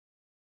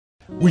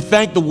We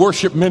thank the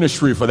worship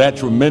ministry for that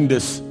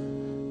tremendous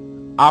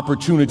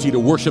opportunity to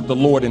worship the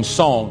Lord in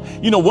song.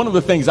 You know, one of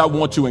the things I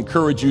want to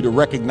encourage you to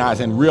recognize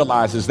and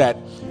realize is that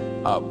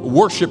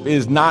worship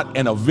is not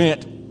an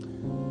event.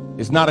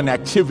 It's not an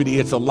activity.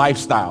 It's a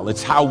lifestyle.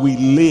 It's how we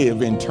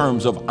live in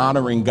terms of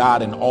honoring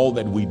God in all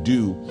that we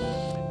do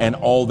and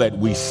all that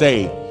we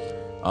say.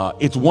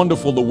 It's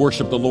wonderful to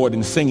worship the Lord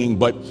in singing,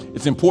 but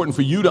it's important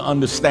for you to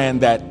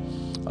understand that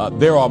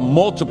there are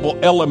multiple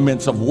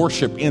elements of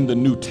worship in the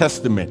New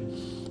Testament.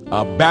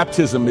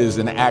 Baptism is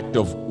an act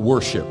of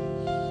worship.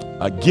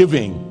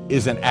 Giving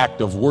is an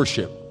act of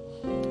worship.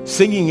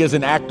 Singing is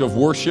an act of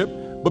worship,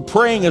 but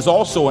praying is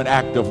also an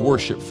act of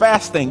worship.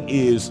 Fasting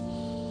is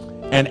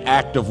an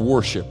act of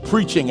worship.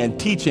 Preaching and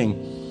teaching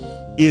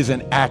is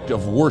an act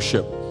of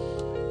worship.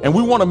 And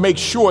we want to make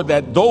sure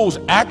that those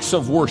acts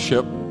of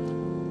worship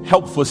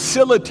help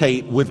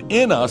facilitate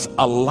within us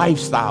a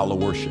lifestyle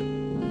of worship,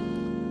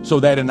 so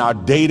that in our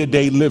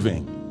day-to-day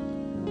living,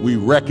 we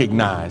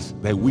recognize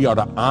that we are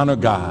to honor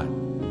God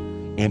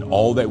in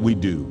all that we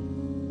do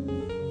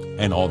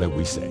and all that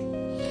we say.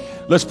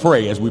 Let's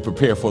pray as we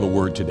prepare for the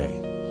word today.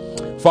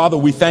 Father,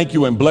 we thank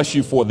you and bless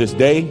you for this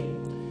day.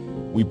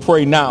 We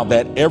pray now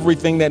that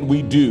everything that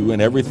we do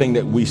and everything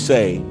that we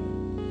say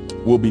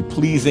will be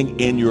pleasing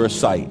in your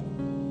sight.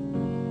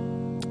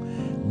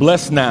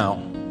 Bless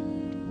now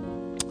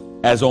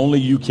as only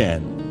you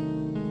can.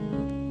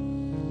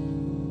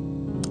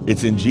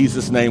 It's in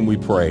Jesus' name we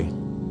pray.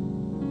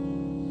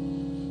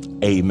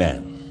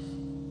 Amen.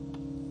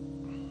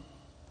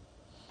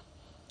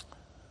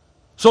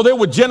 So there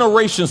were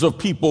generations of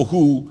people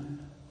who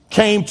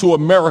came to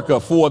America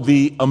for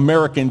the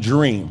American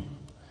dream.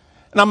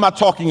 And I'm not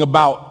talking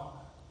about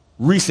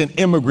recent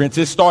immigrants.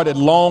 It started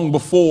long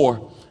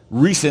before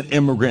recent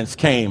immigrants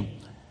came.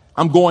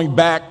 I'm going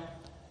back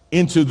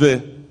into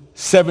the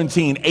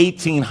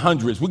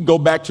 1800s. We can go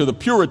back to the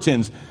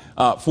Puritans,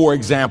 for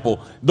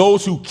example.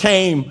 Those who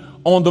came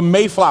on the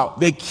Mayflower,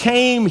 they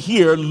came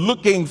here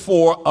looking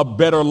for a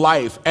better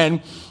life.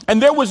 And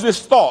there was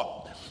this thought,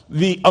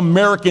 the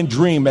American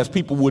dream, as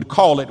people would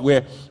call it,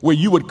 where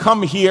you would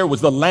come here, was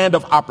the land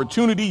of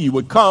opportunity. You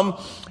would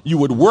come, you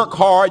would work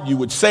hard, you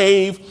would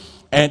save,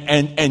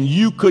 and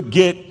you could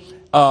get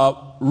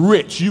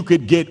rich, you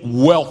could get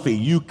wealthy,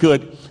 you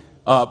could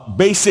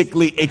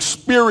basically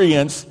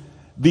experience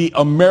the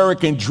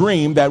American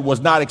dream that was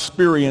not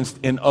experienced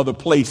in other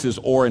places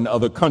or in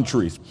other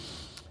countries.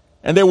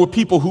 And there were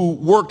people who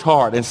worked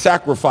hard and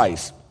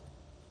sacrificed,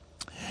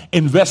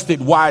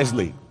 invested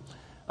wisely,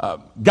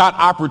 got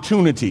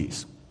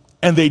opportunities,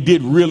 and they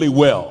did really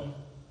well.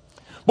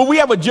 But we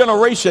have a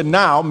generation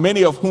now,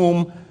 many of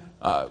whom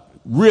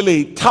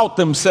really tout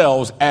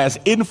themselves as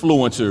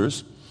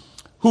influencers,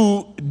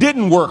 who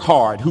didn't work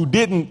hard, who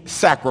didn't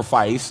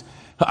sacrifice,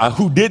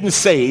 who didn't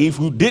save,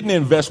 who didn't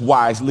invest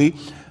wisely.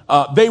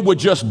 They were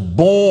just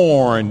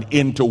born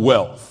into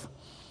wealth.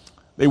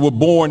 They were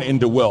born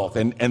into wealth.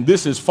 And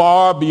this is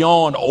far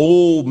beyond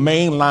old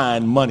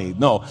mainline money.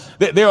 No,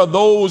 there are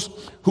those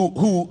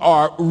who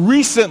are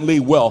recently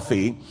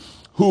wealthy,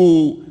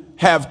 who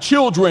have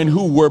children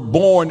who were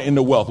born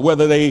into wealth,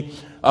 whether they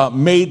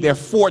made their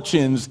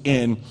fortunes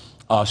in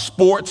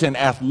sports and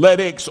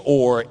athletics,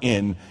 or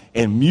in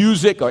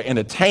music or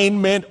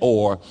entertainment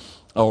or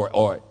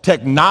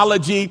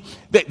technology.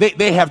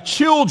 They have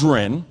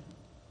children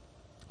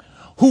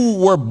who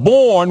were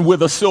born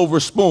with a silver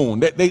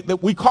spoon.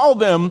 We call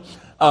them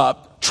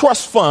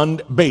trust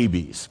fund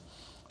babies.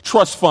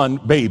 Trust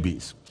fund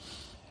babies.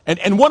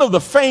 And one of the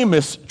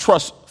famous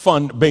trust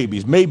fund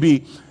babies,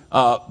 maybe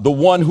the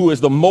one who is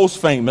the most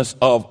famous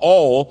of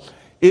all,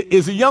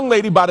 is a young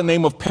lady by the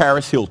name of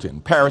Paris Hilton.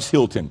 Paris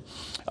Hilton.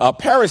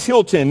 Paris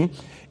Hilton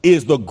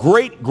is the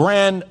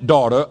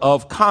great-granddaughter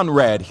of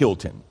Conrad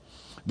Hilton.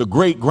 The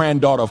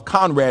great-granddaughter of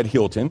Conrad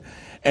Hilton.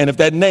 And if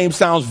that name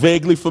sounds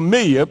vaguely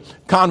familiar,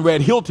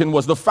 Conrad Hilton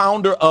was the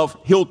founder of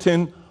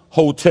Hilton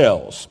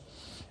Hotels.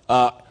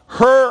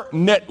 Her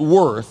net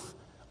worth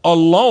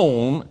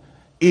alone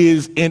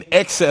is in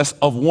excess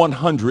of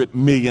 $100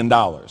 million.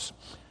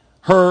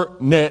 Her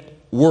net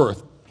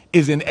worth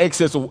is in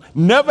excess of,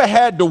 never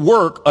had to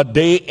work a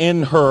day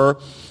in her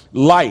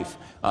life.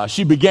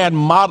 She began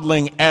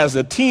modeling as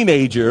a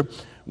teenager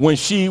when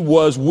she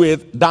was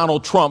with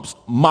Donald Trump's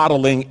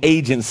modeling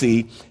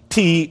agency,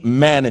 Th.M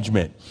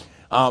Management.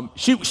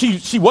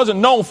 She wasn't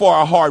known for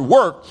her hard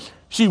work.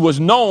 She was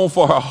known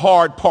for her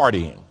hard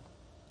partying,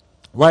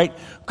 right?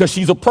 Because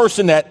she's a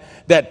person that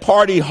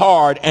partied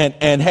hard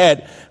and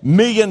had $1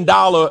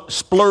 million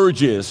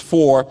splurges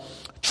for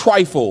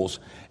trifles.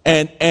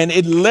 And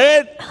it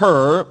led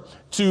her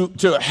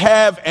to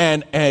have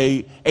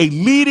a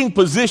leading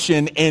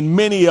position in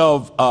many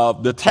of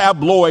the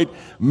tabloid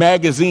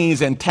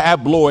magazines and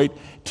tabloid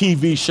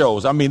TV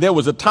shows. I mean, there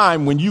was a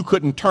time when you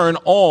couldn't turn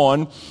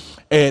on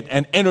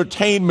an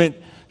entertainment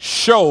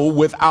show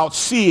without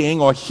seeing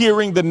or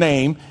hearing the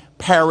name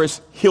Paris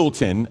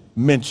Hilton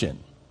mentioned.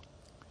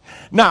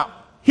 Now,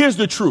 here's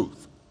the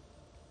truth.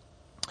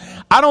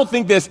 I don't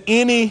think there's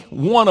any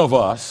one of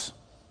us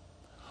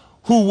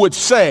who would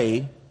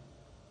say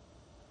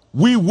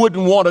we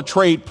wouldn't want to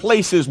trade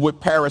places with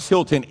Paris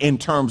Hilton in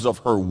terms of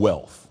her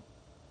wealth.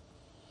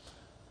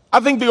 I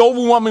think the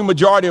overwhelming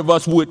majority of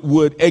us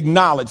would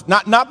acknowledge,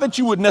 not that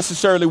you would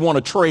necessarily want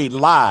to trade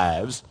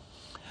lives,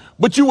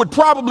 but you would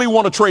probably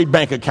want to trade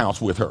bank accounts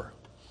with her.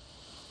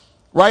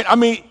 Right? I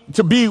mean,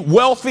 to be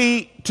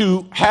wealthy,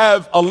 to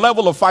have a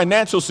level of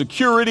financial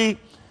security,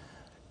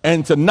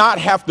 and to not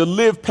have to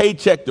live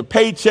paycheck to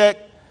paycheck,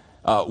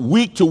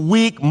 week to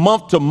week,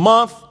 month to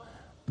month,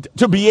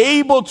 to be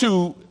able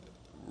to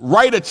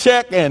write a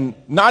check and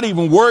not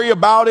even worry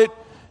about it,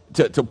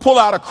 to pull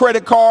out a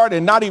credit card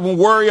and not even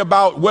worry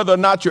about whether or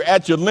not you're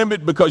at your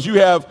limit because you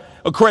have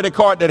a credit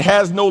card that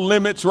has no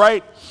limits,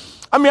 right?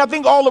 I mean, I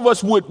think all of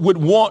us would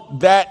want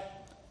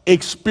that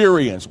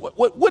experience.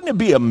 Wouldn't it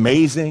be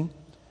amazing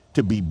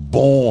to be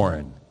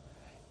born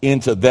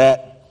into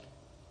that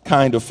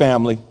kind of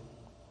family?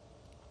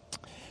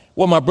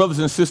 Well, my brothers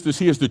and sisters,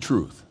 here's the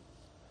truth.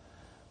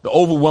 The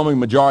overwhelming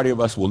majority of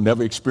us will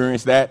never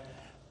experience that.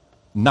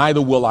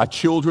 Neither will our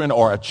children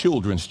or our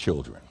children's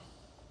children.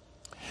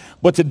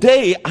 But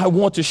today, I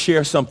want to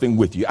share something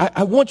with you.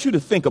 I want you to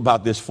think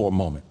about this for a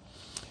moment.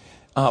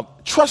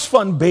 Trust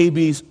fund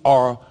babies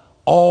are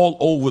all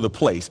over the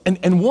place.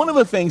 And one of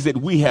the things that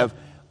we have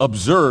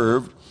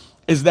observed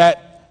is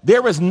that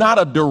there is not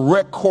a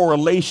direct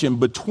correlation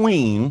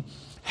between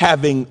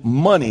having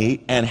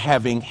money and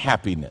having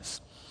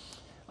happiness.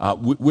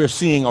 We're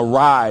seeing a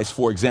rise,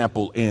 for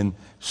example, in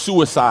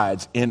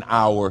suicides in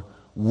our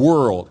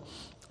world.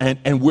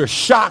 And we're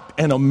shocked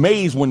and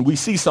amazed when we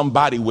see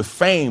somebody with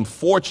fame,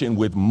 fortune,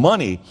 with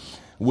money,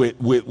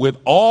 with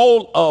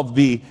all of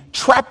the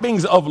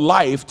trappings of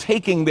life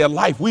taking their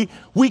life.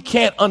 We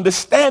can't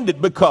understand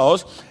it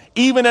because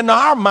even in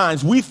our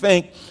minds, we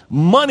think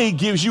money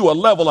gives you a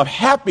level of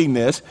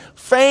happiness.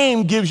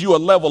 Fame gives you a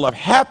level of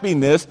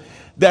happiness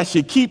that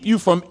should keep you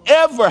from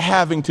ever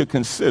having to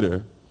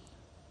consider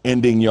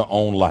ending your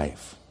own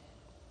life.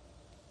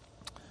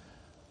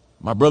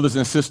 My brothers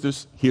and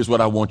sisters, here's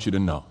what I want you to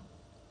know.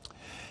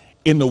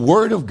 In the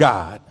Word of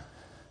God,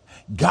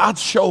 God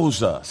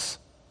shows us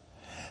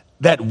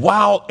that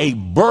while a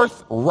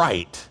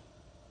birthright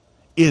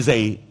is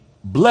a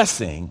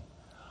blessing,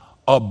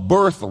 a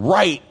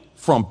birthright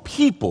from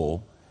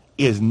people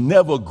is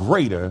never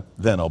greater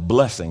than a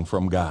blessing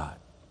from God.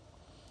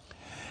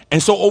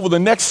 And so over the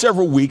next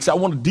several weeks, I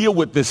want to deal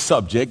with this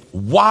subject,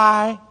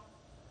 why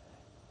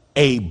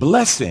a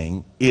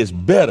blessing is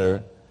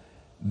better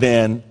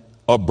than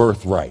a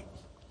birthright.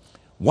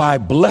 Why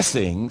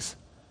blessings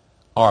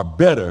are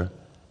better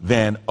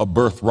than a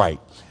birthright.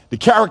 The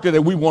character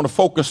that we want to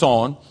focus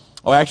on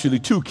are actually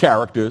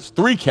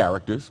three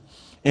characters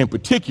in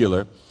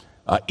particular,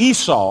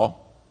 Esau,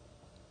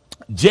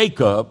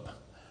 Jacob,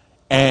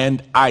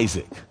 and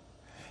Isaac.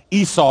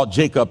 Esau,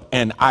 Jacob,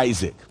 and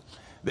Isaac.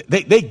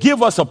 They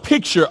give us a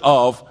picture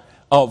of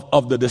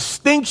the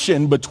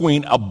distinction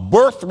between a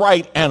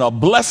birthright and a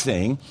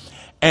blessing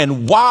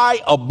and why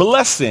a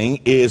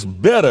blessing is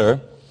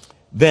better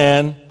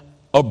than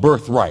a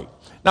birthright.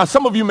 Now,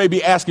 some of you may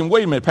be asking,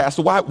 wait a minute,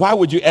 Pastor, why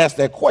would you ask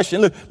that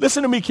question?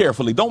 Listen to me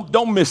carefully.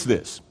 Don't miss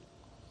this.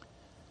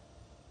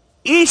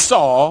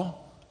 Esau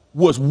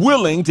was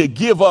willing to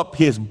give up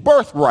his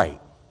birthright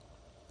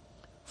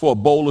for a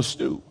bowl of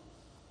stew.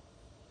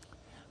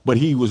 But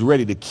he was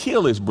ready to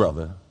kill his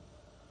brother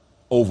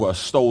over a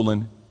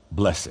stolen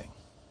blessing.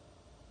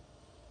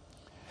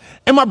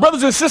 And my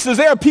brothers and sisters,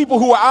 there are people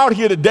who are out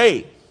here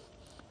today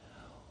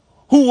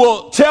who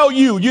will tell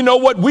you, you know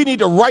what, we need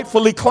to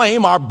rightfully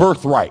claim our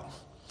birthright,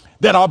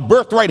 that our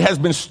birthright has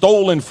been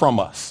stolen from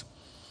us.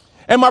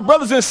 And my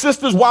brothers and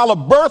sisters, while a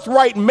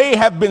birthright may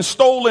have been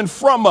stolen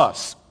from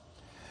us,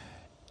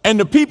 and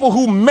the people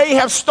who may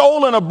have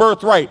stolen a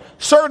birthright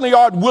certainly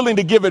aren't willing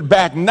to give it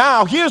back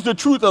now, here's the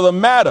truth of the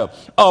matter.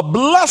 A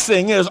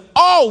blessing is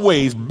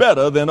always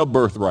better than a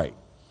birthright.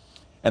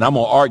 And I'm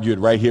going to argue it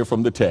right here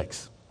from the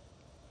text.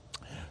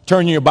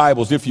 Turn your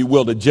Bibles, if you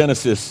will, to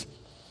Genesis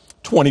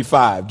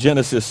 25.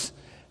 Genesis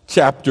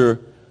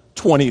chapter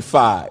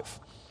 25.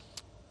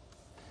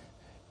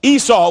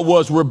 Esau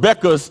was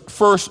Rebekah's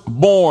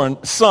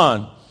firstborn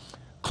son,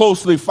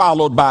 closely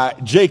followed by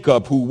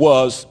Jacob, who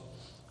was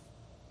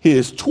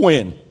his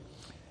twin.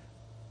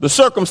 The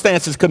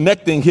circumstances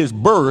connecting his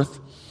birth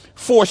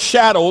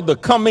foreshadowed the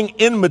coming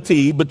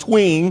enmity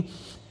between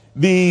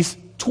these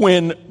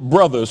twin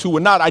brothers, who were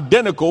not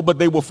identical, but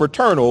they were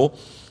fraternal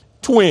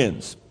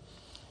twins.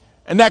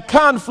 And that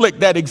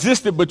conflict that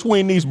existed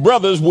between these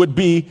brothers would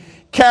be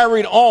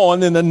carried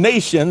on in the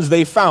nations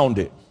they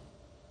founded.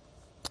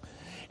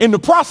 In the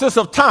process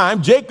of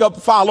time, Jacob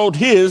followed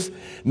his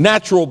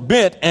natural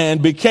bent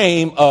and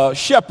became a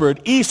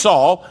shepherd.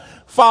 Esau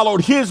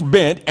followed his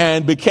bent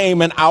and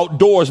became an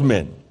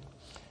outdoorsman.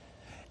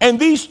 And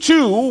these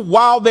two,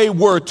 while they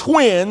were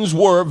twins,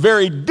 were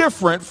very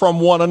different from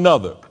one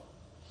another.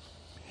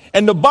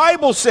 And the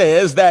Bible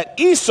says that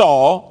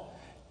Esau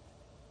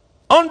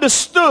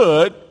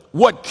understood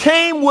what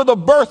came with a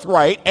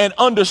birthright and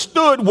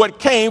understood what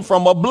came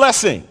from a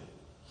blessing.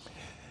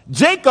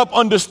 Jacob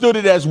understood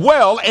it as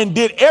well and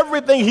did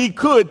everything he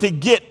could to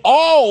get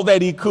all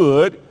that he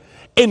could,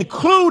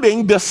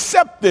 including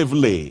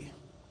deceptively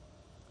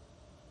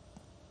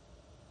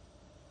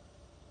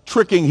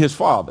tricking his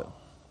father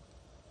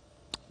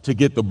to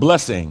get the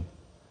blessing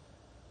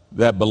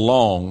that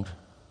belonged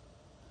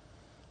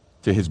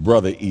to his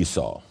brother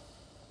Esau.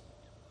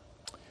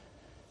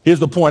 Here's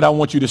the point I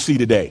want you to see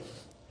today.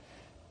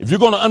 If you're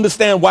going to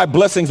understand why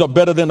blessings are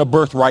better than a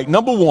birthright,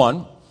 number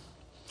one,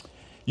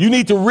 you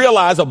need to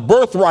realize a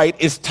birthright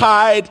is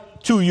tied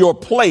to your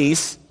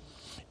place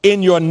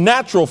in your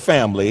natural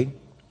family,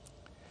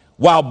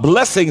 while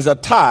blessings are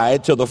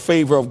tied to the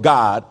favor of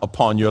God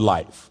upon your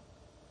life.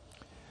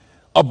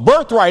 A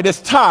birthright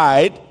is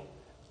tied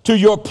to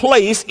your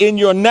place in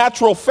your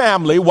natural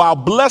family, while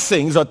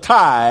blessings are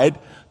tied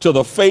to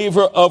the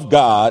favor of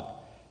God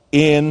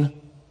in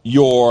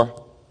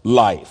your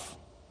life.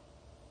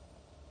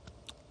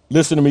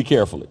 Listen to me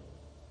carefully.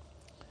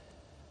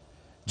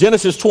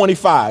 Genesis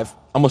 25,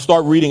 I'm going to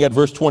start reading at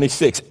verse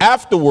 26.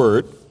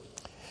 Afterward,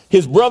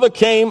 his brother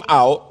came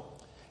out,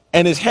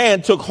 and his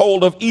hand took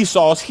hold of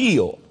Esau's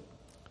heel.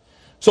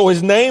 So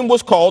his name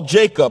was called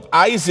Jacob.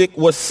 Isaac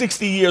was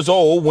 60 years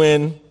old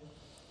when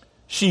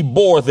she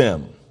bore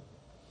them.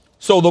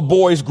 So the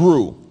boys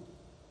grew.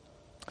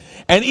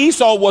 And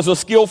Esau was a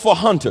skillful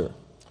hunter,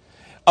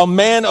 a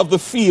man of the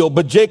field,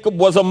 but Jacob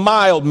was a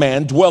mild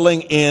man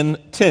dwelling in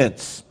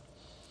tents.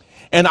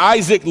 And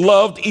Isaac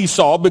loved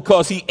Esau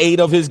because he ate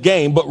of his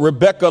game, but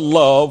Rebekah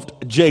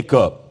loved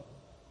Jacob.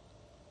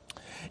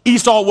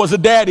 Esau was a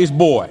daddy's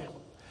boy.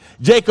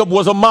 Jacob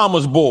was a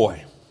mama's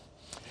boy.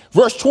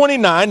 Verse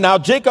 29, now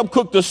Jacob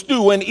cooked a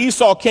stew, and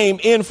Esau came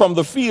in from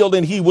the field,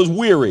 and he was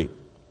weary.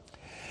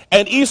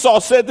 And Esau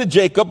said to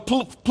Jacob,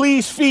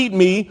 please feed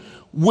me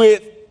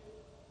with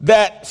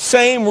that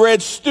same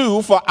red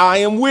stew, for I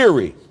am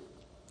weary.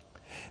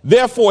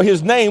 Therefore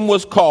his name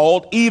was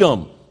called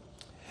Edom.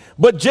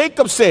 But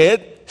Jacob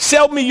said,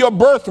 sell me your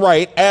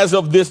birthright as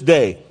of this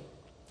day.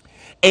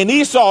 And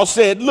Esau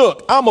said,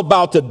 look, I'm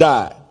about to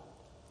die.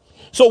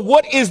 So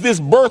what is this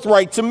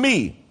birthright to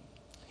me?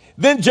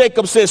 Then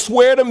Jacob said,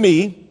 swear to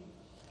me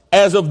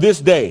as of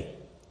this day.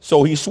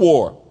 So he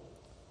swore.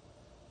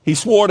 He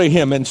swore to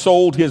him and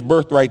sold his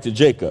birthright to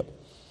Jacob.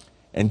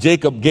 And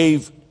Jacob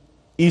gave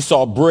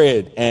Esau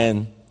bread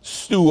and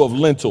stew of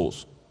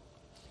lentils.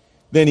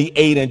 Then he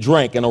ate and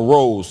drank and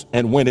arose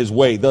and went his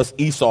way. Thus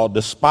Esau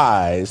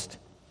despised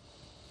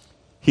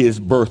his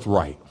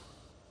birthright.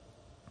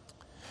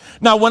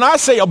 Now, when I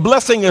say a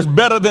blessing is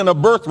better than a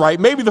birthright,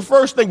 maybe the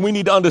first thing we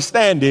need to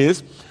understand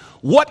is,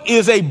 what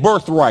is a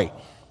birthright?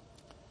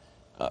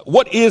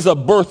 What is a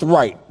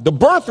birthright? The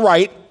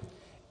birthright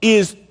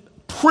is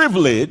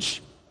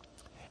privilege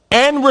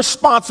and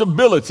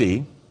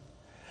responsibility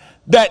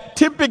that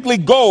typically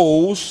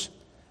goes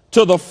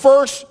to the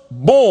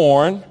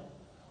firstborn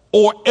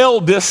or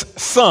eldest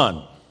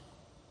son.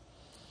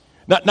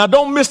 Now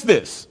don't miss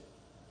this.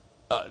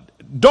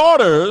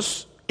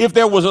 Daughters, if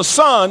there was a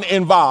son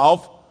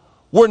involved,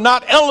 were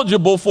not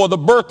eligible for the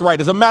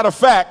birthright. As a matter of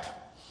fact,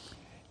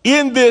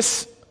 in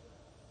this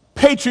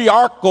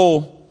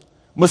patriarchal,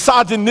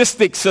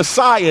 misogynistic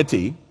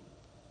society,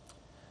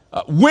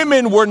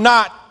 women were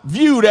not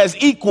viewed as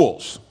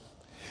equals.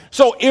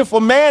 So if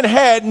a man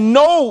had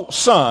no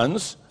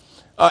sons,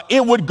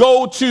 it would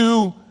go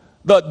to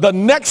the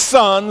next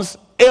son's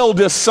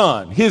eldest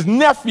son, his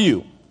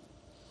nephew.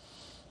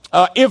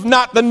 If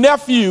not the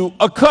nephew,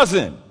 a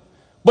cousin.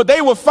 But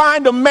they would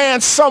find a man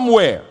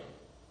somewhere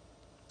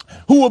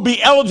who would be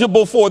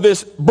eligible for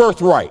this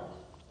birthright.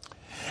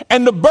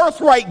 And the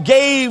birthright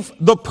gave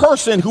the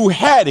person who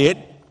had it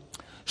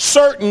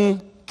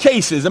certain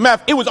cases.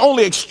 It was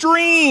only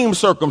extreme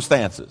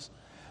circumstances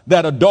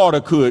that a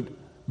daughter could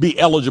be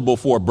eligible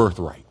for a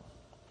birthright.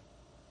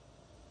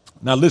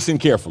 Now listen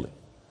carefully.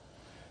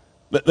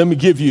 Let me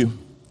give you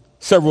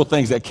several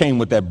things that came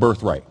with that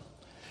birthright.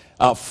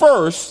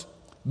 First,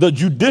 the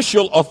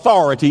judicial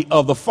authority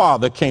of the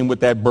father came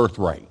with that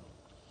birthright.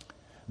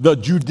 The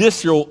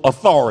judicial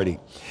authority.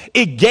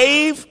 It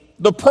gave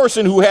the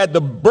person who had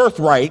the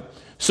birthright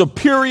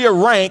superior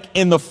rank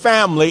in the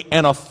family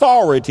and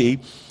authority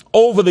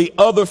over the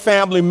other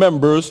family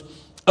members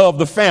of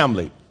the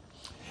family.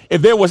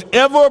 If there was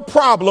ever a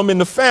problem in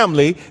the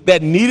family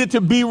that needed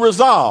to be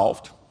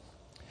resolved,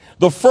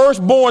 the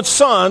firstborn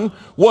son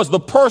was the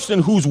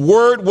person whose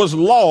word was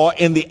law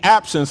in the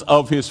absence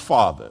of his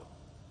father.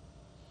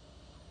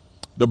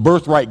 The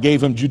birthright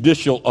gave him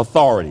judicial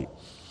authority.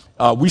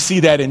 We see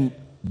that in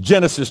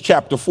Genesis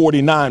chapter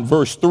 49,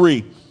 verse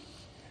 3.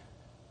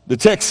 The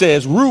text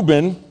says,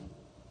 Reuben,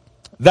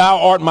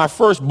 thou art my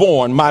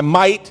firstborn, my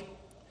might,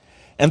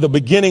 and the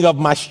beginning of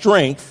my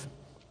strength,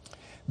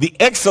 the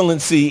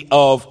excellency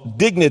of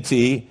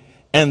dignity,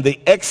 and the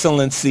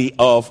excellency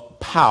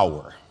of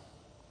power.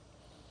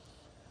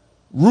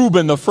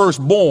 Reuben, the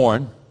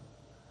firstborn,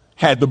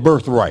 had the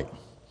birthright.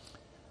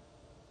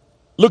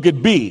 Look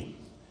at B.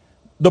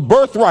 The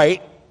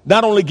birthright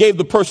not only gave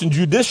the person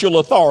judicial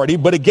authority,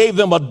 but it gave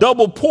them a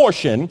double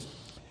portion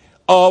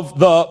of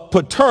the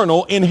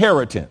paternal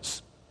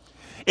inheritance.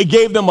 It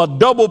gave them a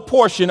double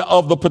portion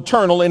of the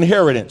paternal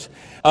inheritance.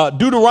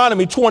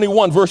 Deuteronomy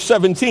 21, verse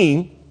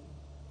 17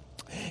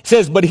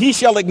 says, but he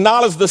shall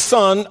acknowledge the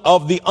son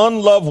of the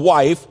unloved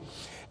wife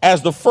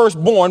as the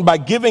firstborn by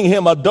giving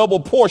him a double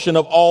portion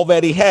of all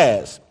that he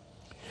has.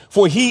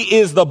 For he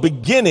is the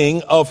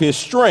beginning of his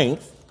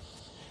strength.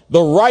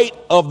 The right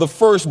of the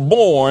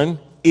firstborn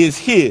is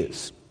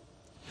his.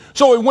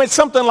 So it went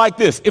something like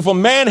this. If a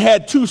man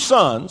had 2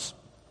 sons,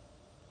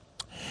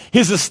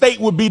 his estate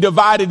would be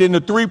divided into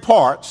 3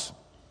 parts.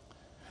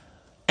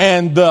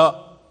 And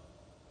the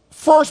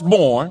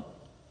firstborn,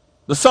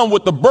 the son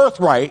with the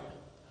birthright,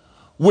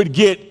 would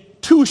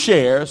get 2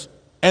 shares,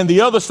 and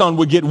the other son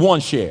would get 1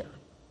 share.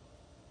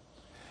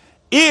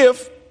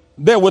 If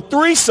there were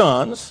 3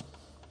 sons,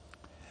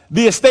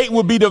 the estate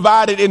would be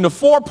divided into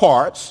 4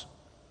 parts.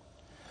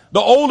 The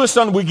oldest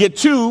son would get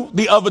 2,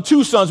 the other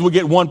 2 sons would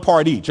get 1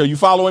 part each. Are you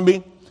following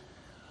me?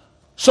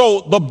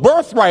 So the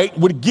birthright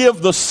would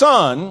give the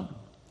son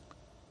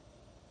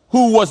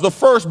who was the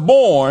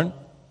firstborn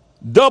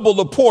double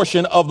the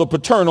portion of the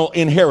paternal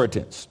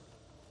inheritance.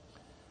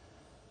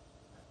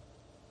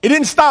 It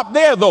didn't stop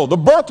there, though. The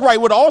birthright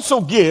would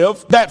also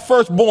give that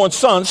firstborn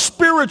son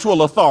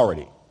spiritual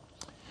authority.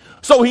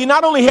 So he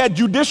not only had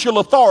judicial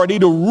authority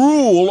to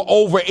rule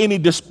over any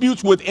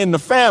disputes within the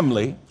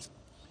family,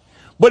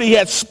 but he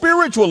had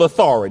spiritual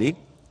authority,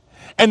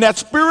 and that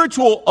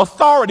spiritual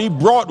authority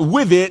brought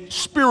with it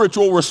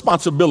spiritual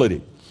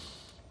responsibility.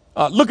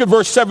 Look at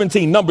verse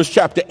 17, Numbers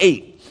chapter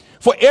 8.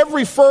 For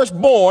every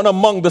firstborn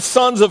among the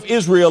sons of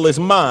Israel is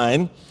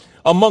mine,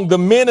 among the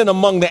men and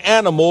among the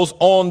animals.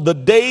 On the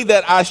day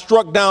that I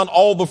struck down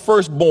all the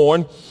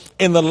firstborn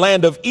in the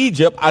land of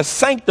Egypt, I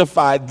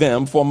sanctified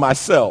them for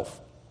myself.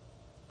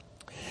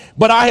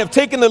 But I have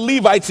taken the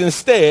Levites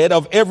instead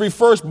of every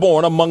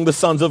firstborn among the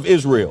sons of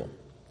Israel.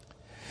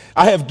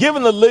 I have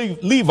given the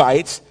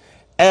Levites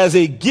as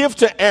a gift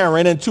to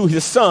Aaron and to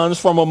his sons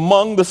from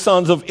among the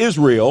sons of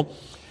Israel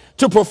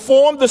to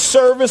perform the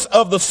service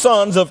of the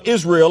sons of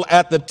Israel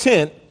at the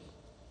tent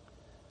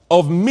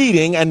of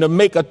meeting and to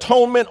make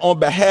atonement on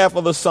behalf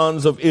of the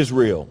sons of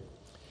Israel,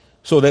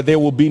 so that there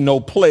will be no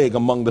plague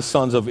among the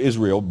sons of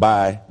Israel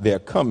by their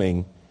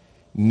coming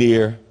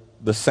near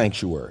the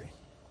sanctuary.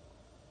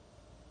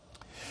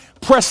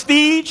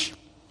 Prestige,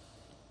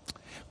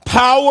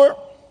 power,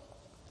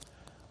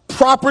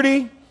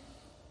 property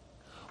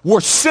were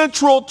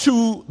central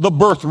to the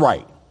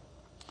birthright.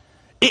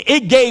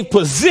 It gave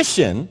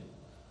position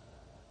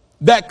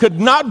that could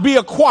not be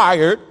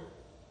acquired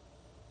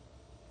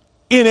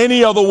in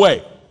any other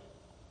way.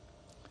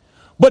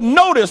 But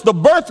notice the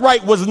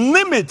birthright was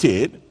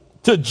limited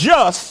to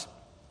just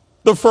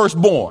the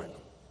firstborn.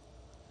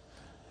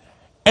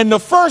 And the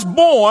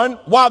firstborn,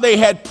 while they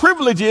had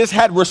privileges,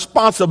 had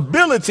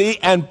responsibility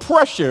and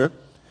pressure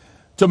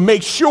to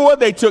make sure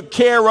they took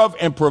care of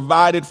and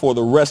provided for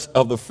the rest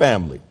of the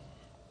family.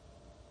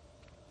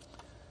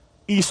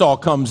 Esau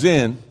comes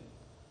in.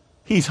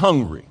 He's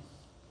hungry.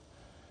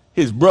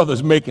 His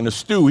brother's making a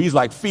stew. He's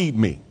like, feed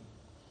me.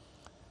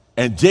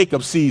 And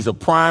Jacob sees a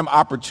prime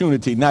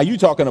opportunity. Now you're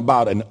talking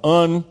about an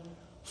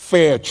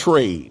unfair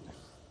trade.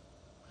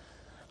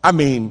 I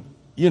mean,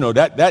 you know,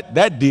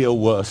 that deal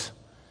was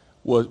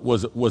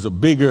a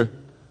bigger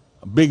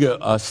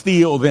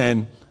steal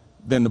than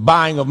the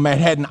buying of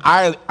Manhattan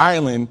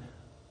Island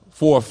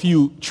for a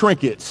few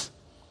trinkets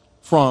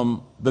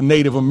from the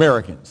Native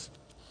Americans.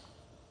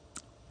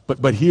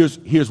 But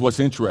here's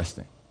what's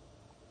interesting.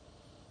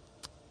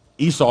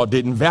 Esau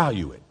didn't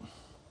value it.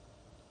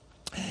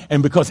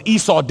 And because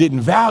Esau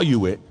didn't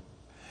value it,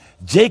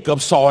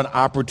 Jacob saw an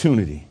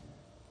opportunity.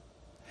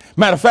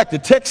 Matter of fact, the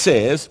text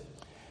says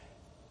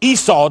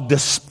Esau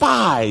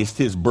despised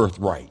his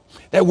birthright.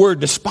 That word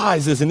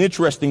despise is an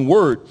interesting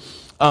word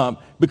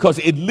because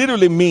it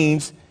literally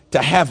means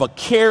to have a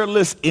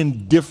careless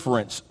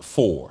indifference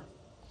for,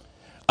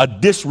 a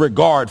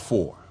disregard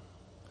for.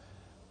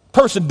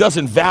 Person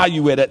doesn't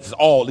value it at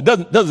all. It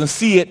doesn't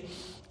see it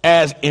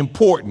as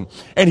important.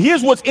 And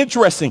here's what's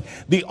interesting.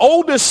 The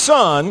oldest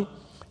son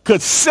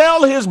could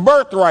sell his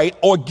birthright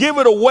or give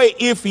it away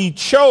if he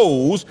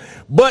chose,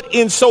 but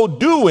in so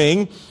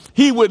doing,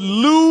 he would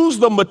lose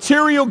the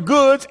material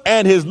goods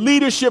and his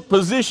leadership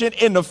position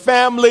in the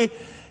family.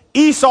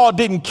 Esau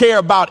didn't care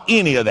about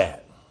any of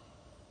that.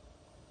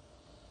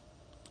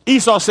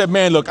 Esau said,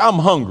 man, look, I'm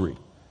hungry.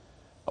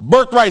 A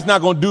birthright's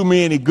not going to do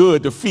me any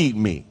good to feed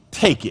me.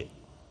 Take it.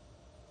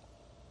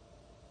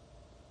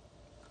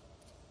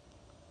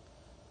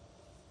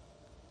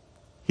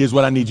 Here's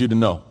what I need you to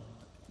know.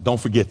 Don't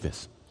forget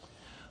this.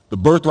 The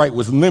birthright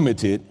was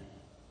limited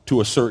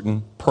to a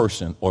certain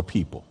person or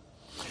people.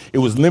 It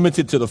was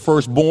limited to the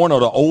firstborn or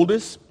the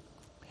oldest.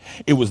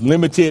 It was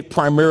limited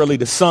primarily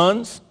to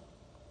sons.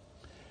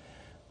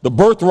 The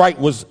birthright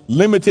was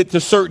limited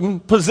to certain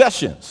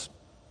possessions.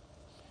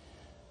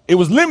 It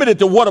was limited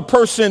to what a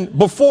person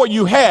before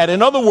you had.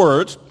 In other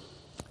words,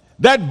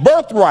 that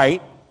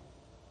birthright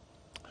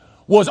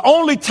was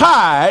only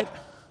tied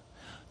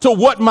to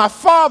what my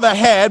father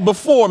had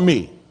before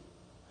me.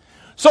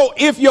 So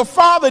if your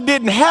father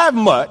didn't have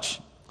much,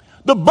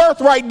 the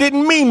birthright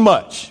didn't mean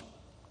much.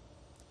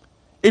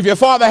 If your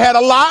father had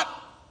a lot,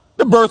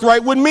 the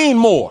birthright would mean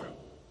more.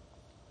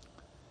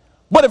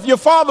 But if your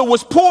father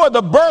was poor,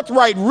 the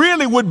birthright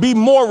really would be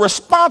more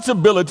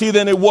responsibility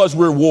than it was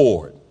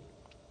reward.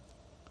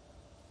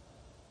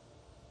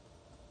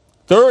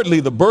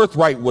 Thirdly, the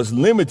birthright was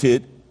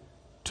limited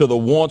to the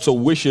wants or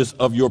wishes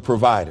of your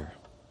provider.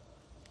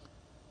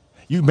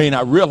 You may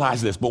not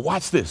realize this, but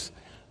watch this.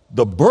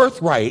 The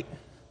birthright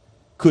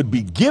could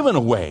be given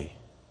away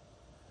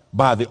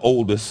by the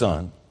oldest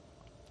son,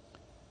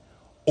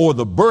 or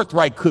the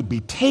birthright could be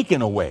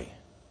taken away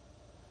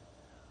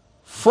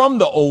from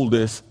the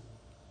oldest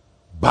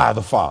by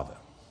the father.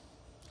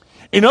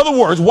 In other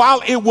words,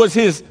 while it was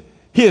his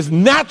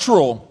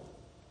natural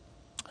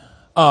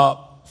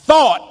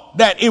thought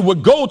that it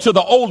would go to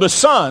the oldest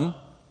son,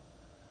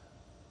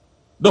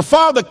 the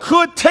father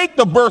could take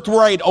the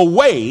birthright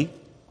away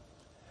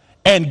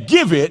and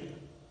give it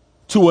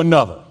to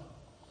another.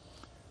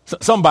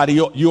 Somebody,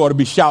 you ought to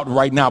be shouting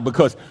right now,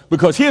 because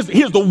here's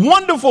the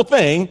wonderful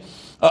thing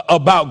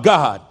about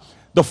God.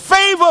 The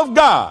favor of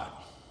God,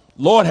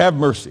 Lord have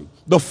mercy,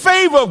 the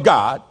favor of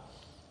God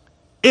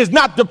is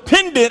not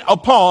dependent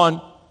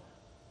upon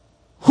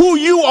who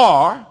you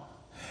are,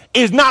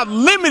 is not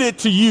limited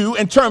to you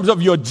in terms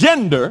of your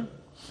gender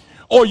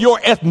or your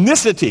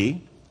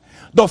ethnicity.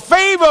 The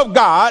favor of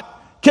God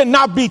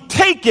cannot be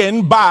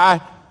taken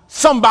by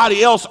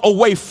somebody else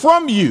away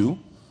from you.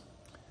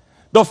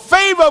 The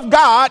favor of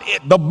God,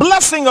 the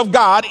blessing of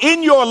God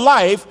in your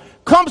life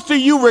comes to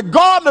you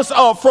regardless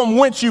of from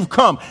whence you've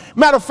come.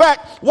 Matter of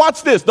fact,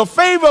 watch this. The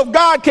favor of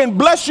God can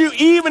bless you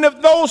even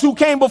if those who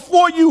came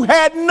before you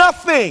had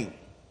nothing.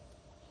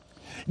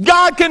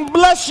 God can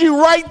bless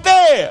you right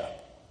there.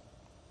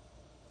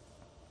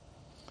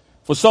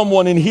 For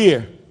someone in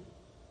here,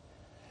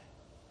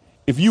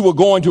 if you were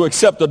going to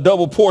accept a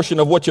double portion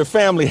of what your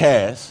family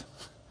has,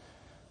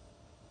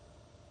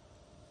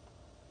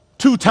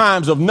 2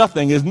 times of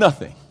nothing is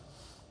nothing.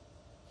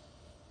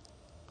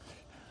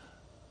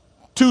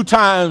 2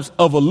 times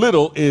of a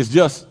little is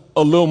just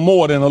a little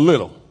more than a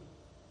little.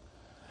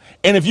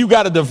 And if you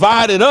got to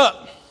divide it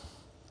up,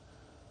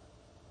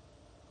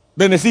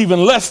 then it's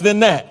even less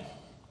than that.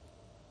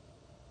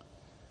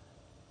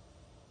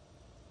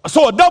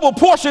 So a double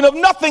portion of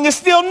nothing is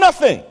still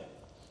nothing.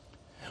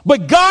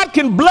 But God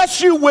can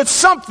bless you with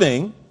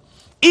something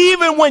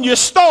even when you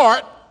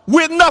start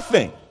with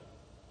nothing.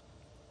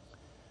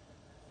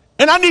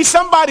 And I need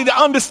somebody to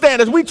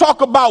understand as we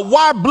talk about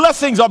why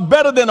blessings are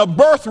better than a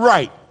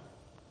birthright.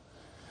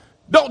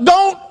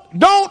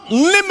 Don't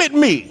limit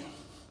me,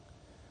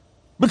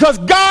 because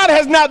God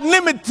has not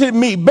limited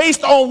me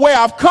based on where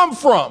I've come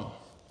from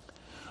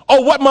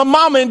or what my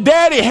mama and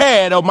daddy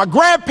had or my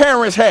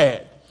grandparents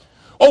had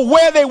or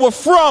where they were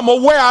from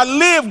or where I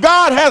live.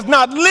 God has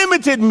not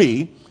limited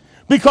me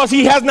because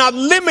he has not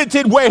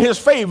limited where his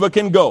favor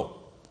can go.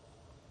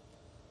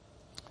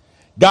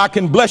 God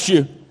can bless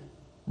you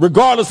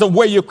regardless of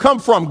where you come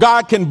from.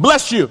 God can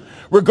bless you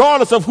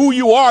regardless of who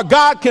you are.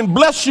 God can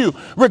bless you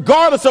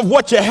regardless of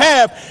what you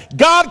have.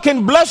 God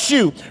can bless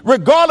you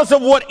regardless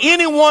of what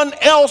anyone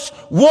else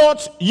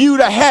wants you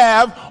to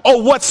have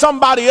or what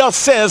somebody else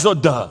says or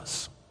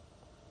does.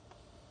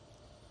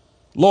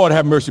 Lord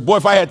have mercy. Boy,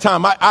 if I had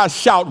time, I'd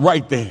shout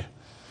right there.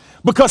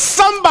 Because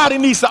somebody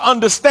needs to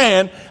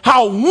understand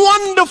how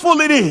wonderful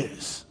it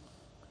is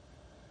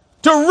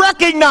to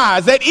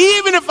recognize that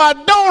even if I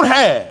don't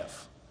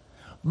have,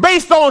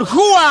 based on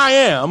who I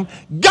am,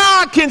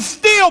 God can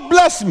still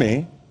bless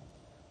me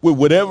with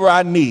whatever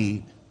I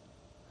need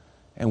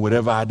and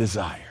whatever I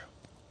desire.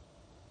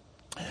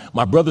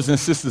 My brothers and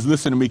sisters,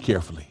 listen to me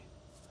carefully.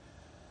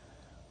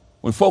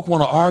 When folk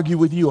want to argue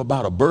with you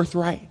about a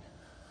birthright,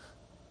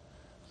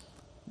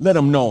 let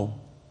them know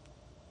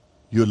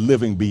you're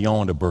living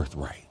beyond a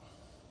birthright.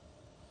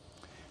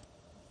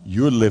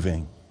 You're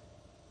living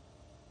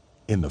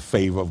in the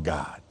favor of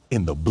God,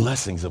 in the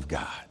blessings of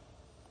God.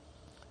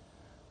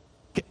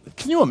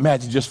 Can you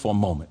imagine just for a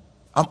moment?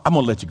 I'm going to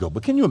let you go,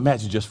 but can you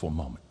imagine just for a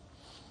moment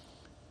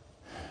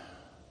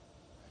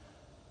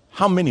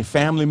how many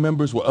family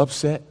members were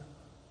upset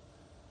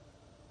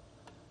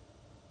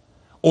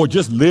or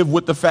just live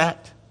with the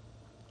fact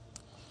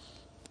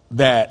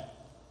that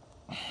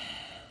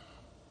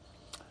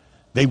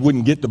they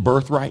wouldn't get the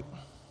birthright?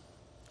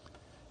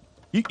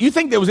 You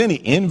think there was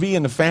any envy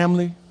in the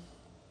family?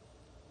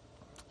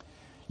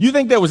 You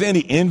think there was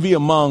any envy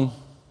among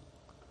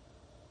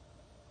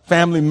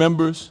family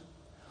members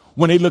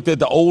when they looked at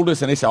the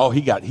oldest and they said, oh,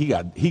 he got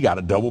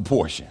a double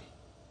portion.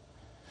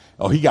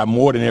 Oh, he got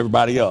more than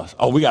everybody else.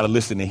 Oh, we got to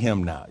listen to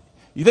him now.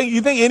 You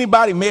think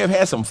anybody may have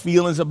had some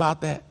feelings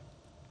about that?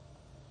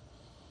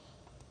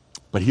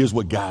 But here's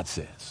what God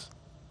says.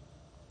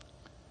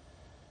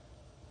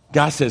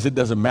 God says it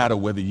doesn't matter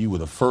whether you were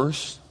the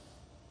first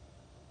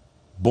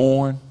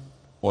born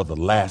or the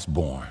last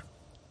born.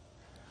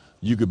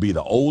 You could be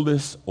the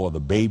oldest or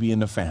the baby in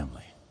the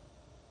family.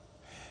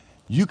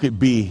 You could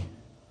be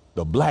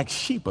the black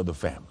sheep of the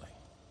family.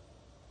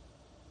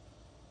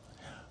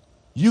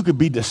 You could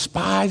be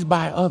despised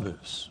by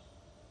others.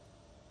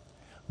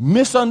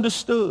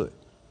 misunderstood,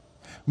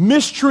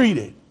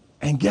 mistreated.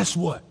 And guess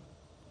what?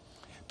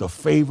 The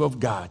favor of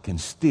God can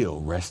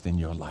still rest in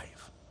your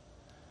life.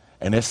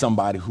 And there's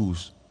somebody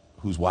who's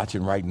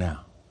watching right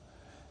now.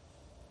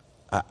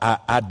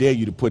 I dare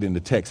you to put in the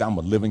text, I'm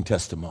a living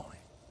testimony.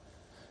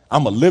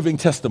 I'm a living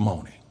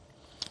testimony.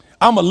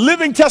 I'm a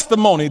living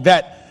testimony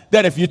that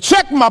if you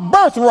check my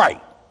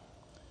birthright,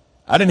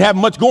 I didn't have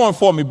much going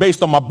for me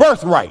based on my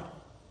birthright.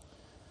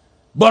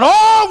 But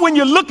when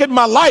you look at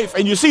my life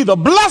and you see the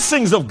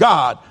blessings of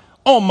God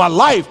on my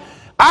life,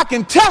 I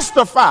can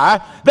testify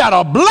that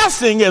a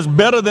blessing is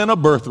better than a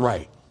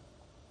birthright.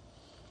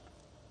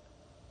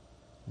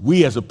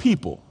 We as a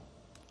people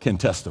can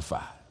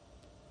testify.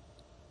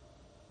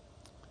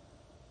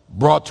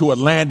 Brought to a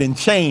land in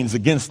chains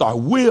against our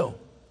will,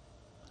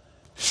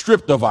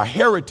 stripped of our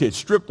heritage,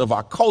 stripped of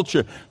our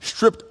culture,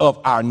 stripped of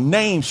our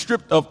name,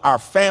 stripped of our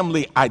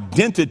family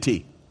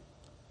identity.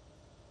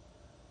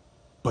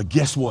 But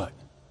guess what?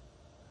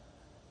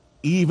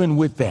 Even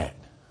with that,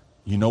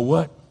 you know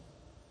what?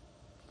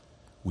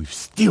 We've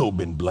still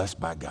been blessed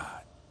by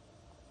God.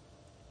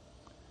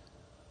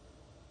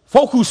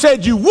 Folk who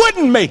said you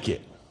wouldn't make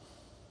it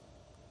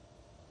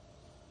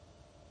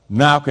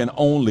now can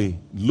only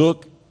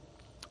look,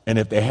 and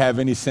if they have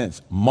any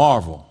sense,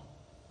 marvel.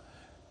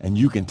 And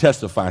you can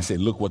testify and say,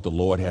 look what the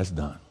Lord has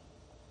done.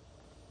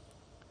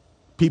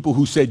 People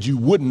who said you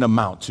wouldn't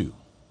amount to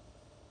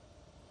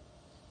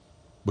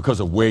because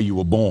of where you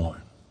were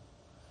born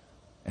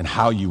and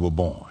how you were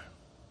born,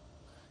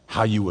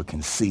 how you were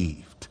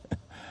conceived.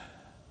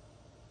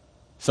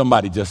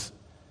 Somebody just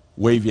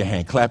wave your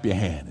hand, clap your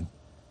hand, and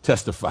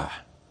testify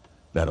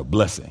that a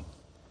blessing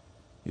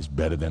is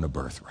better than a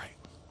birthright.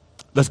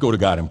 Let's go to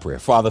God in prayer.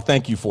 Father,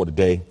 thank you for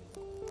today.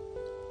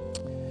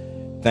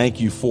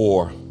 Thank you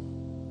for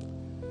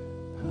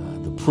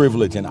the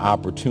privilege and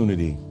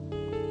opportunity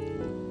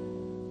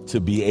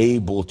to be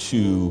able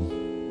to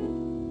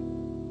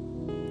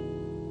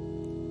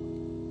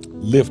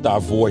lift our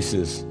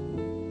voices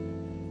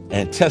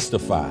and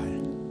testify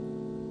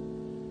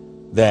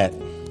that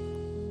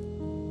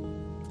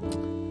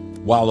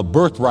while the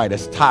birthright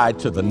is tied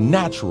to the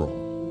natural,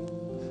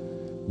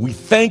 we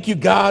thank you,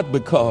 God,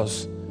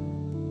 because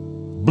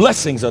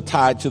blessings are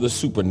tied to the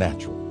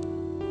supernatural.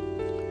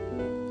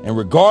 And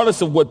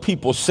regardless of what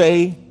people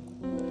say,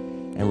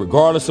 and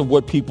regardless of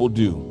what people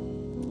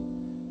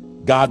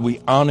do, God, we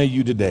honor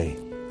you today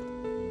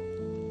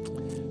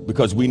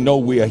because we know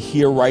we are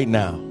here right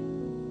now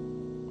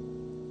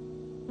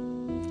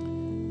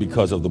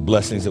because of the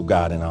blessings of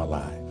God in our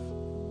lives.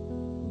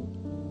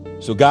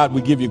 So God,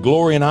 we give you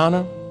glory and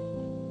honor.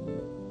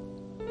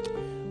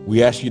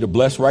 We ask you to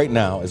bless right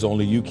now as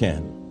only you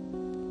can,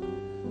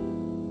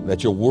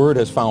 that your word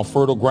has found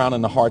fertile ground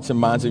in the hearts and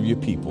minds of your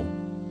people,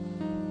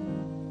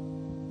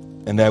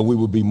 and that we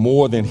will be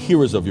more than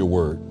hearers of your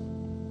word.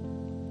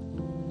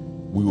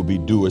 We will be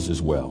doers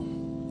as well.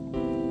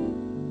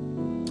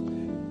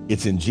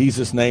 It's in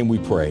Jesus' name we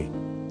pray.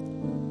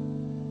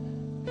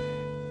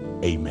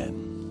 Amen.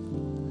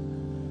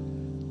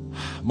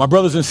 My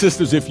brothers and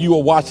sisters, if you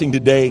are watching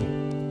today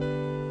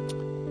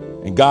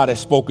and God has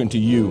spoken to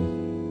you,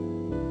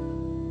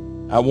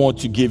 I want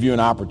to give you an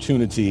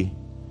opportunity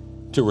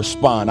to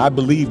respond. I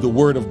believe the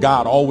word of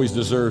God always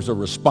deserves a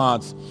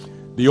response.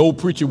 The old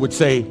preacher would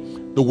say,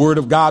 the word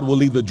of God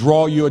will either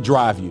draw you or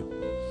drive you.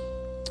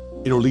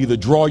 It'll either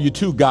draw you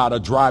to God or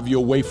drive you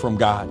away from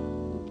God.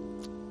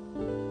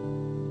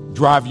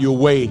 Drive you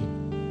away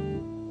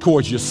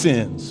towards your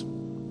sins.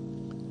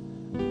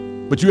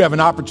 But you have an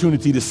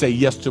opportunity to say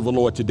yes to the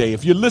Lord today.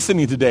 If you're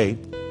listening today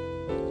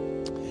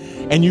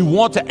and you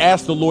want to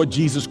ask the Lord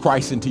Jesus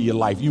Christ into your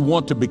life, you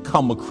want to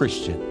become a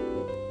Christian,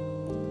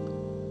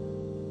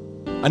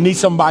 I need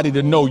somebody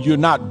to know you're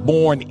not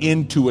born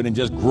into it and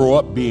just grow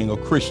up being a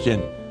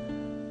Christian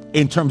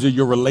in terms of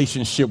your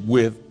relationship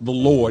with the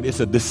Lord. It's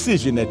a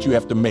decision that you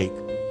have to make.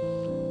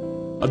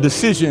 A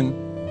decision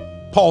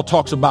Paul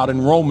talks about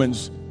in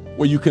Romans,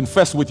 where you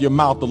confess with your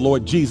mouth the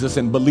Lord Jesus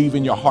and believe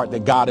in your heart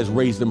that God has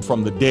raised him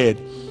from the dead.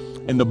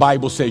 And the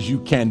Bible says you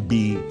can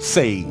be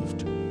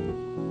saved.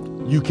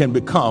 You can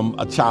become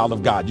a child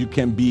of God. You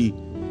can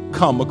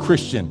become a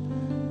Christian.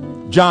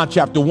 John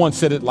chapter 1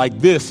 said it like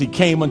this. He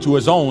came unto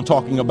his own,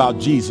 talking about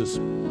Jesus,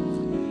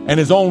 and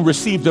his own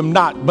received him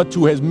not, but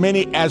to as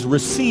many as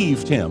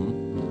received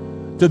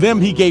him, to them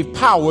he gave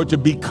power to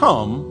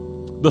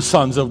become the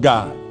sons of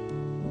God.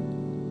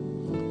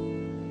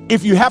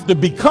 If you have to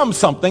become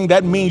something,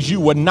 that means you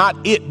were not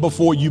it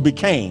before you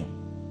became.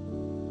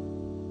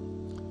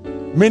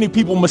 Many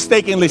people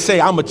mistakenly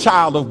say, I'm a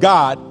child of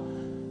God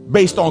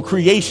based on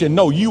creation.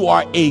 No, you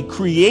are a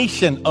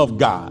creation of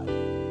God.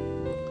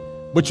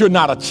 But you're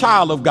not a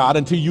child of God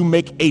until you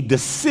make a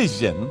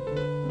decision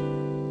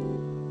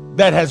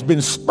that has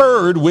been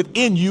spurred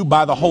within you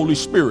by the Holy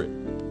Spirit.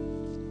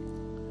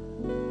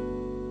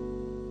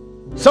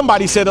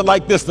 Somebody said it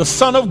like this: the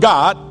Son of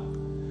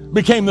God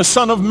became the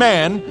Son of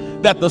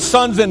Man, that the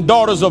sons and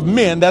daughters of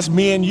men, that's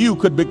me and you,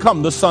 could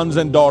become the sons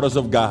and daughters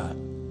of God.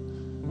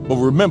 But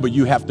remember,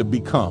 you have to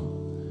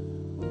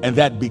become. And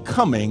that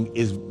becoming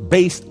is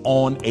based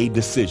on a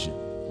decision.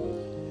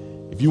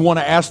 If you want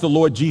to ask the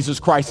Lord Jesus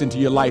Christ into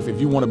your life,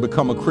 if you want to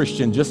become a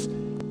Christian, just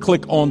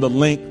click on the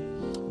link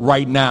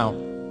right now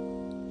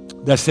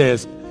that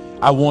says,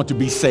 I want to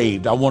be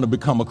saved. I want to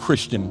become a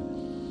Christian.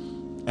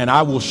 And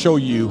I will show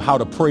you how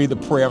to pray the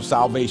prayer of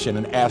salvation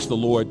and ask the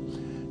Lord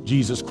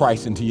Jesus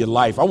Christ into your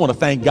life. I want to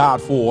thank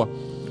God for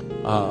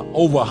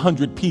over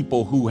 100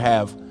 people who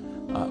have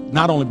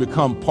not only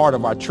become part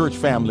of our church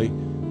family,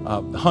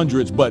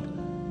 hundreds, but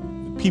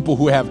people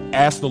who have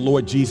asked the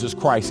Lord Jesus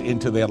Christ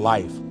into their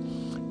life.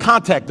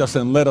 Contact us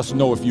and let us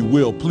know, if you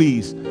will,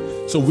 please,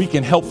 so we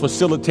can help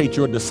facilitate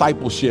your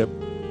discipleship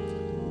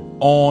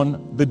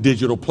on the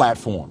digital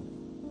platform.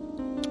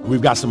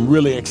 We've got some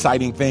really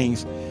exciting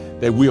things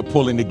that we are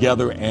pulling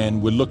together,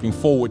 and we're looking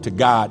forward to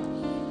God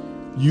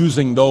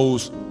using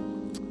those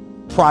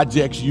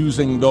projects,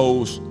 using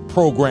those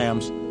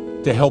programs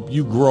to help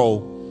you grow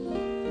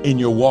in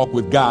your walk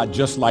with God,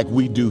 just like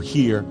we do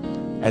here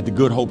at the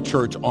Good Hope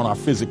Church on our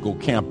physical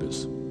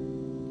campus.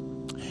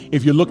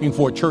 If you're looking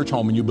for a church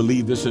home and you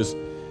believe this is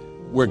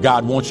where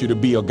God wants you to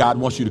be, or God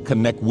wants you to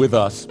connect with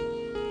us,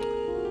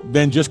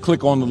 then just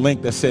click on the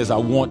link that says, I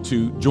want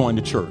to join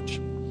the church.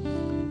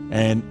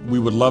 And we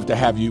would love to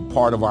have you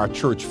part of our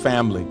church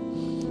family.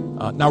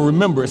 Now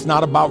remember, it's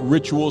not about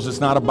rituals. It's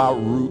not about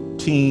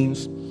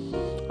routines.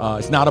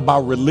 It's not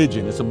about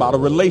religion. It's about a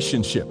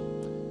relationship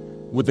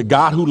with the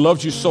God who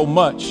loves you so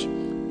much.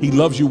 He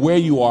loves you where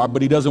you are,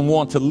 but he doesn't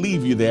want to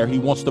leave you there. He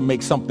wants to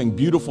make something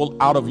beautiful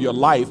out of your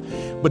life.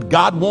 But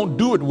God won't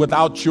do it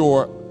without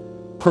your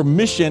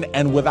permission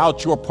and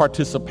without your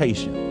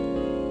participation.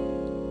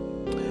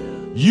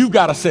 You've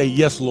got to say,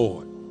 yes,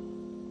 Lord.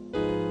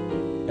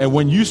 And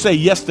when you say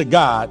yes to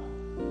God,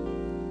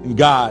 and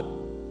God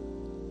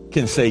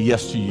can say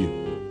yes to you.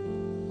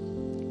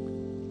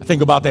 I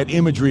think about that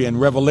imagery in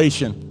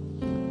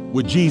Revelation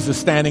with Jesus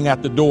standing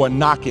at the door and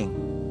knocking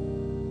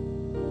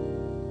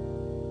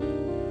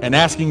and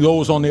asking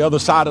those on the other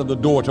side of the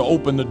door to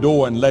open the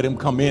door and let him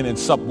come in and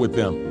sup with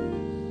them.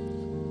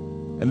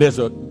 And there's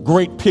a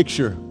great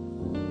picture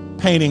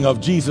painting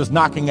of Jesus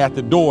knocking at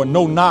the door,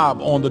 no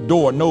knob on the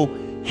door, no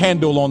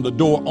handle on the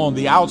door on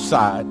the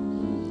outside,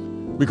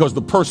 because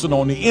the person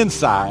on the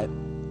inside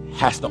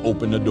has to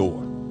open the door.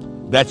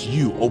 That's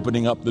you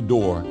opening up the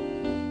door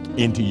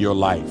into your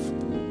life.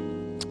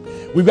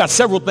 We've got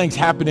several things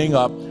happening.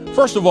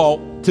 First of all,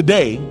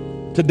 today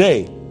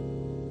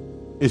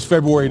is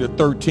February the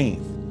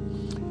 13th.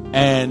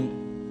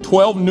 And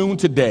 12 noon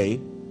today,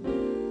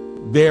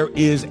 there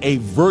is a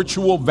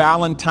virtual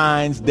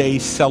Valentine's Day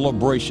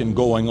celebration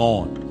going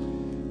on.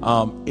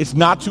 It's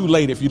not too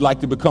late if you'd like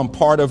to become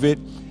part of it.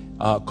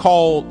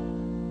 Call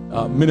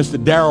Minister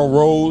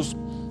Arose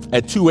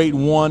at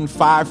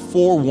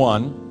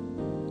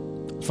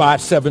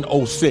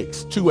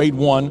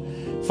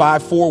 281-541-5706.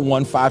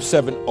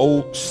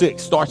 281-541-5706.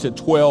 Starts at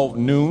 12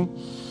 noon.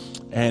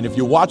 And if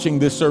you're watching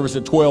this service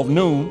at 12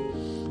 noon,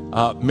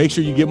 make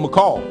sure you give them a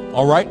call,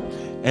 all right?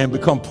 And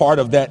become part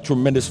of that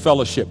tremendous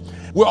fellowship.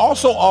 We're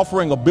also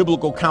offering a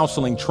biblical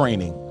counseling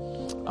training.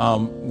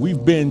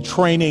 We've been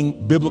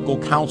training biblical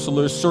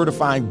counselors,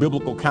 certifying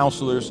biblical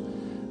counselors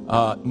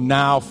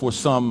now for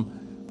some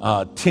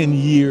 10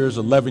 years,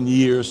 11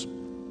 years,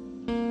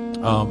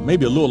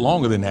 maybe a little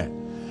longer than that.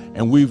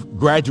 And we've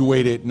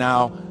graduated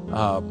now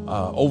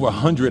over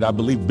 100, I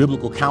believe,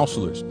 biblical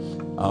counselors,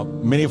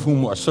 many of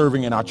whom are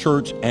serving in our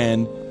church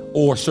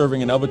or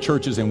serving in other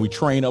churches, and we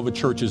train other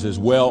churches as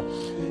well.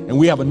 And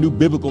we have a new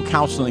biblical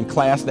counseling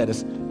class that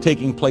is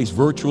taking place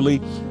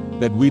virtually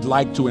that we'd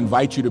like to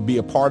invite you to be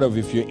a part of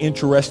if you're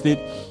interested.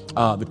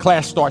 The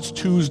class starts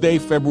Tuesday,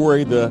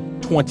 February the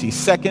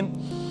 22nd.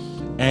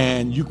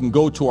 And you can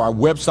go to our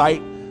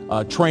website.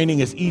 Training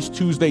is each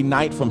Tuesday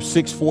night from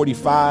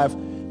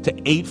 6:45 to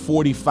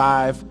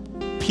 8:45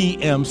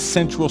 p.m.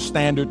 Central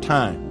Standard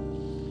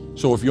Time.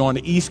 So if you're on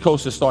the East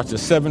Coast, it starts at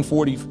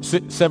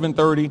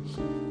 7:30.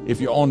 If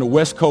you're on the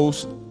West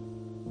Coast,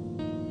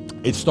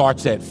 it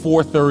starts at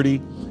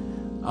 4:30.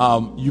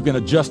 You can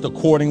adjust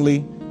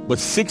accordingly, but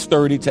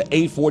 6:30 to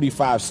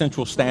 8:45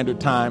 Central Standard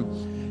Time.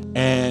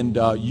 And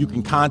you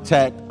can go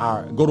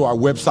to our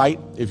website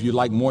if you'd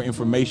like more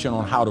information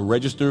on how to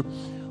register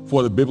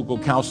for the biblical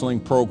counseling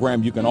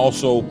program. You can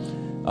also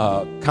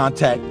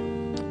contact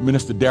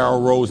Minister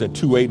Darrell Rose at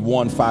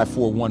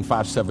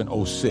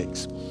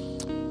 281-541-5706.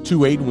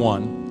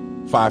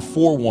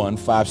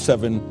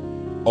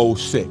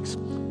 281-541-5706.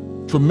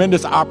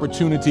 Tremendous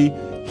opportunity.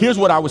 Here's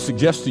what I would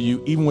suggest to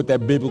you, even with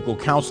that biblical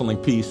counseling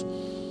piece.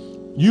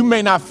 You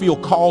may not feel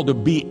called to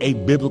be a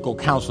biblical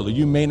counselor.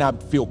 You may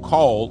not feel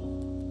called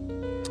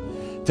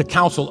to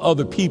counsel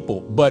other people,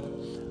 but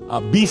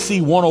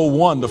BC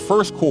 101, the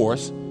first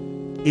course,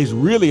 is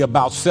really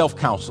about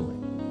self-counseling.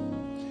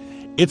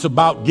 It's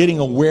about getting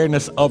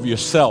awareness of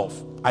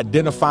yourself,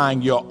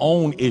 identifying your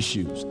own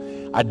issues,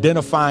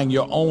 identifying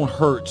your own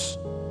hurts,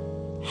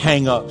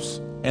 hang-ups,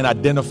 and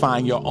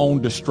identifying your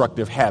own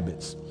destructive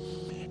habits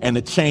and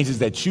the changes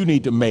that you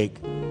need to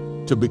make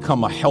to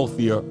become a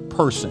healthier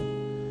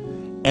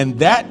person. And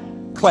that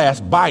class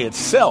by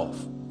itself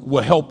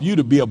will help you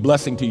to be a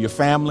blessing to your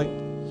family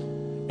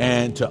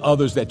and to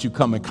others that you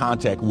come in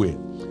contact with.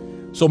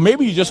 So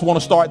maybe you just want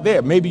to start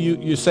there. Maybe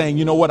you're saying,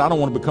 you know what, I don't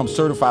want to become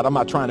certified. I'm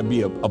not trying to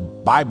be a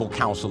Bible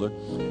counselor.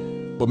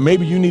 But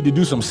maybe you need to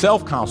do some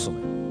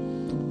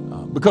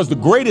self-counseling. Because the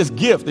greatest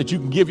gift that you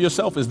can give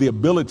yourself is the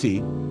ability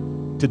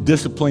to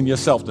discipline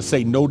yourself, to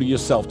say no to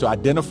yourself, to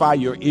identify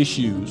your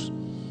issues,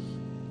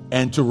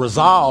 and to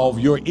resolve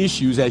your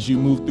issues as you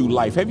move through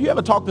life. Have you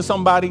ever talked to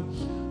somebody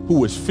who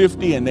was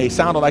 50 and they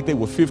sounded like they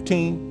were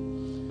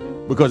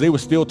 15 because they were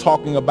still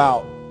talking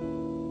about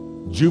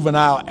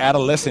juvenile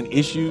adolescent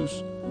issues,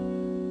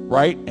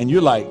 right? And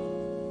you're like,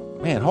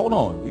 man, hold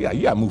on. You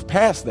got to move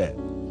past that,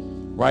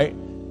 right?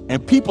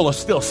 And people are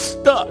still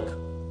stuck.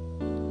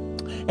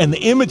 And the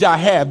image I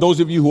have, those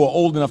of you who are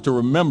old enough to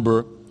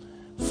remember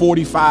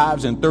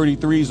 45s and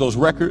 33s, those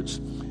records,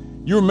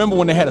 you remember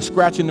when they had a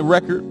scratch in the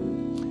record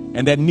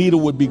and that needle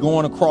would be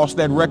going across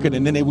that record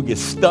and then they would get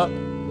stuck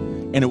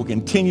and it would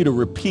continue to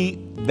repeat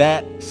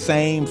that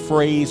same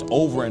phrase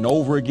over and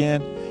over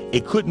again.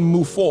 It couldn't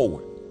move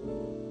forward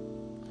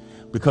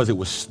because it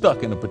was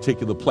stuck in a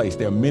particular place.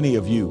 There are many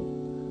of you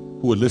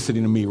who are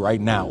listening to me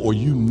right now, or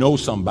you know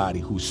somebody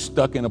who's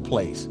stuck in a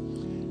place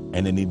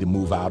and they need to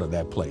move out of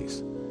that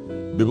place.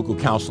 Biblical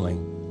Counseling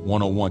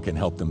 101 can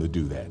help them to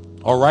do that.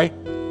 All right?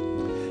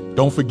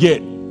 Don't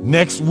forget,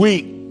 next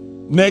week,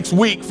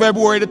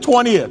 February the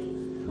 20th,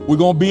 we're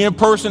going to be in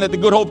person at the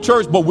Good Hope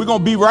Church, but we're going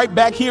to be right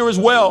back here as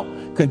well,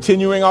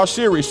 continuing our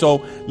series.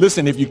 So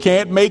listen, if you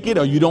can't make it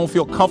or you don't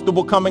feel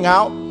comfortable coming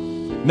out,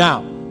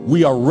 now,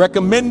 we are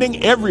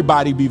recommending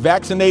everybody be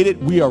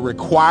vaccinated. We are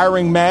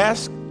requiring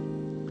masks.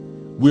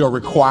 We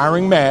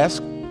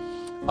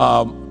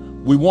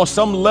want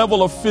some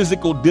level of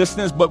physical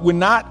distance, but we're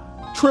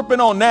not tripping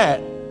on that.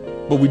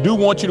 But we do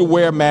want you to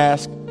wear a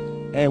mask,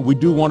 and we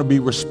do want to be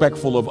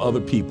respectful of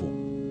other people.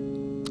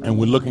 And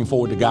we're looking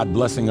forward to God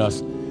blessing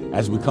us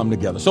as we come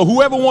together. So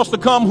whoever wants to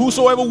come,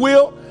 whosoever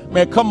will,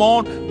 man, come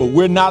on. But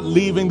we're not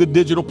leaving the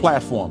digital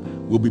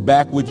platform. We'll be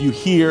back with you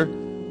here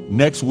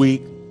next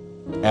week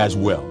as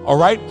well. All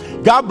right?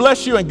 God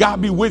bless you and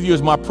God be with you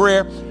is my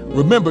prayer.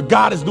 Remember,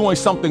 God is doing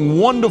something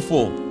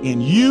wonderful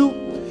in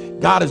you.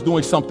 God is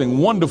doing something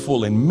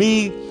wonderful in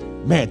me.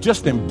 Man,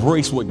 just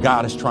embrace what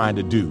God is trying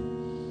to do.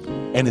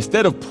 And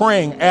instead of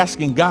praying,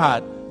 asking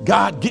God,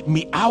 get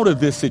me out of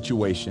this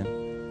situation,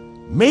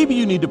 maybe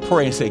you need to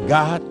pray and say,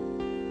 God,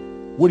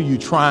 what are you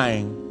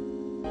trying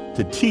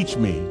to teach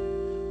me?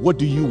 What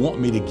do you want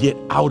me to get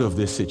out of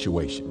this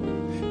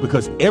situation?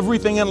 Because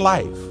everything in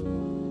life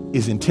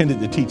is intended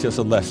to teach us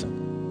a lesson.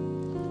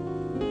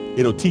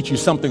 It'll teach you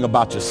something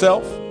about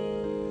yourself.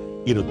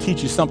 It'll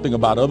teach you something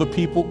about other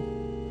people,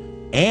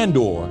 and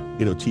or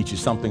it'll teach you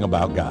something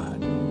about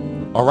God.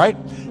 All right?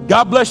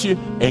 God bless you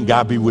and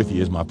God be with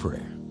you is my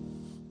prayer.